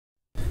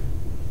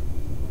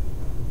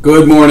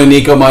Good morning,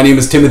 Neico. My name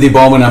is Timothy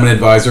Bowman. I'm an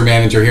advisor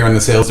manager here in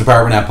the sales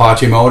department at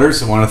Pothier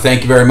Motors. I want to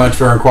thank you very much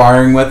for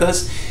inquiring with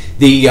us.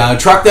 The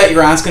truck that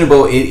you're asking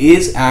about, it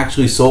is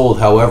actually sold.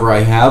 However, I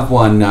have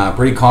one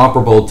pretty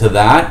comparable to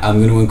that. I'm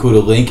going to include a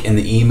link in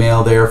the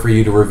email there for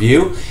you to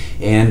review.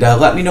 And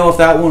let me know if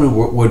that one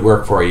would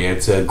work for you.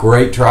 It's a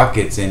great truck.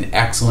 It's in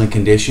excellent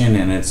condition,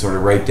 and it's sort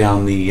of right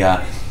down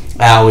the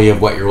alley of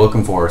what you're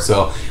looking for.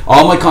 So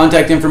all my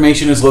contact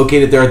information is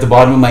located there at the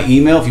bottom of my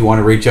email. If you want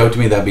to reach out to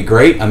me, that'd be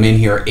great. I'm in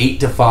here 8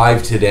 to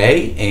 5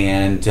 today,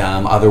 and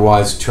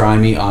otherwise try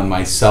me on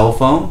my cell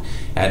phone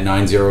at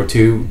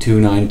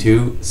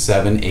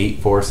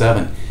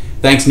 902-292-7847.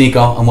 Thanks,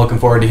 Neico. I'm looking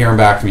forward to hearing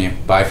back from you.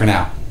 Bye for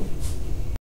now.